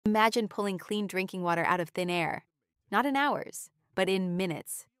Imagine pulling clean drinking water out of thin air. Not in hours, but in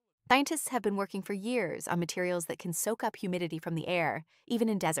minutes. Scientists have been working for years on materials that can soak up humidity from the air, even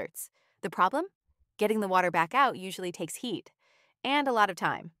in deserts. The problem? Getting the water back out usually takes heat and a lot of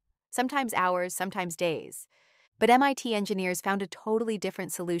time. Sometimes hours, sometimes days. But MIT engineers found a totally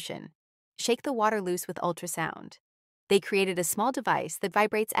different solution. Shake the water loose with ultrasound. They created a small device that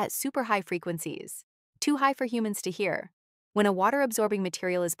vibrates at super high frequencies, too high for humans to hear. When a water-absorbing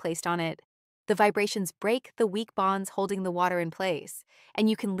material is placed on it, the vibrations break the weak bonds holding the water in place, and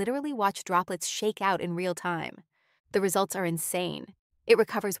you can literally watch droplets shake out in real time. The results are insane. It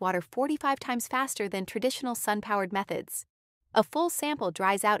recovers water 45 times faster than traditional sun-powered methods. A full sample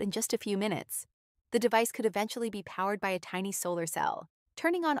dries out in just a few minutes. The device could eventually be powered by a tiny solar cell,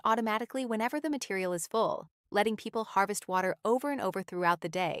 turning on automatically whenever the material is full, letting people harvest water over and over throughout the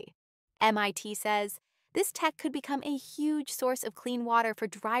day. MIT says this tech could become a huge source of clean water for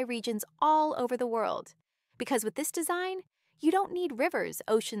dry regions all over the world. Because with this design, you don't need rivers,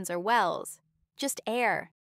 oceans, or wells, just air.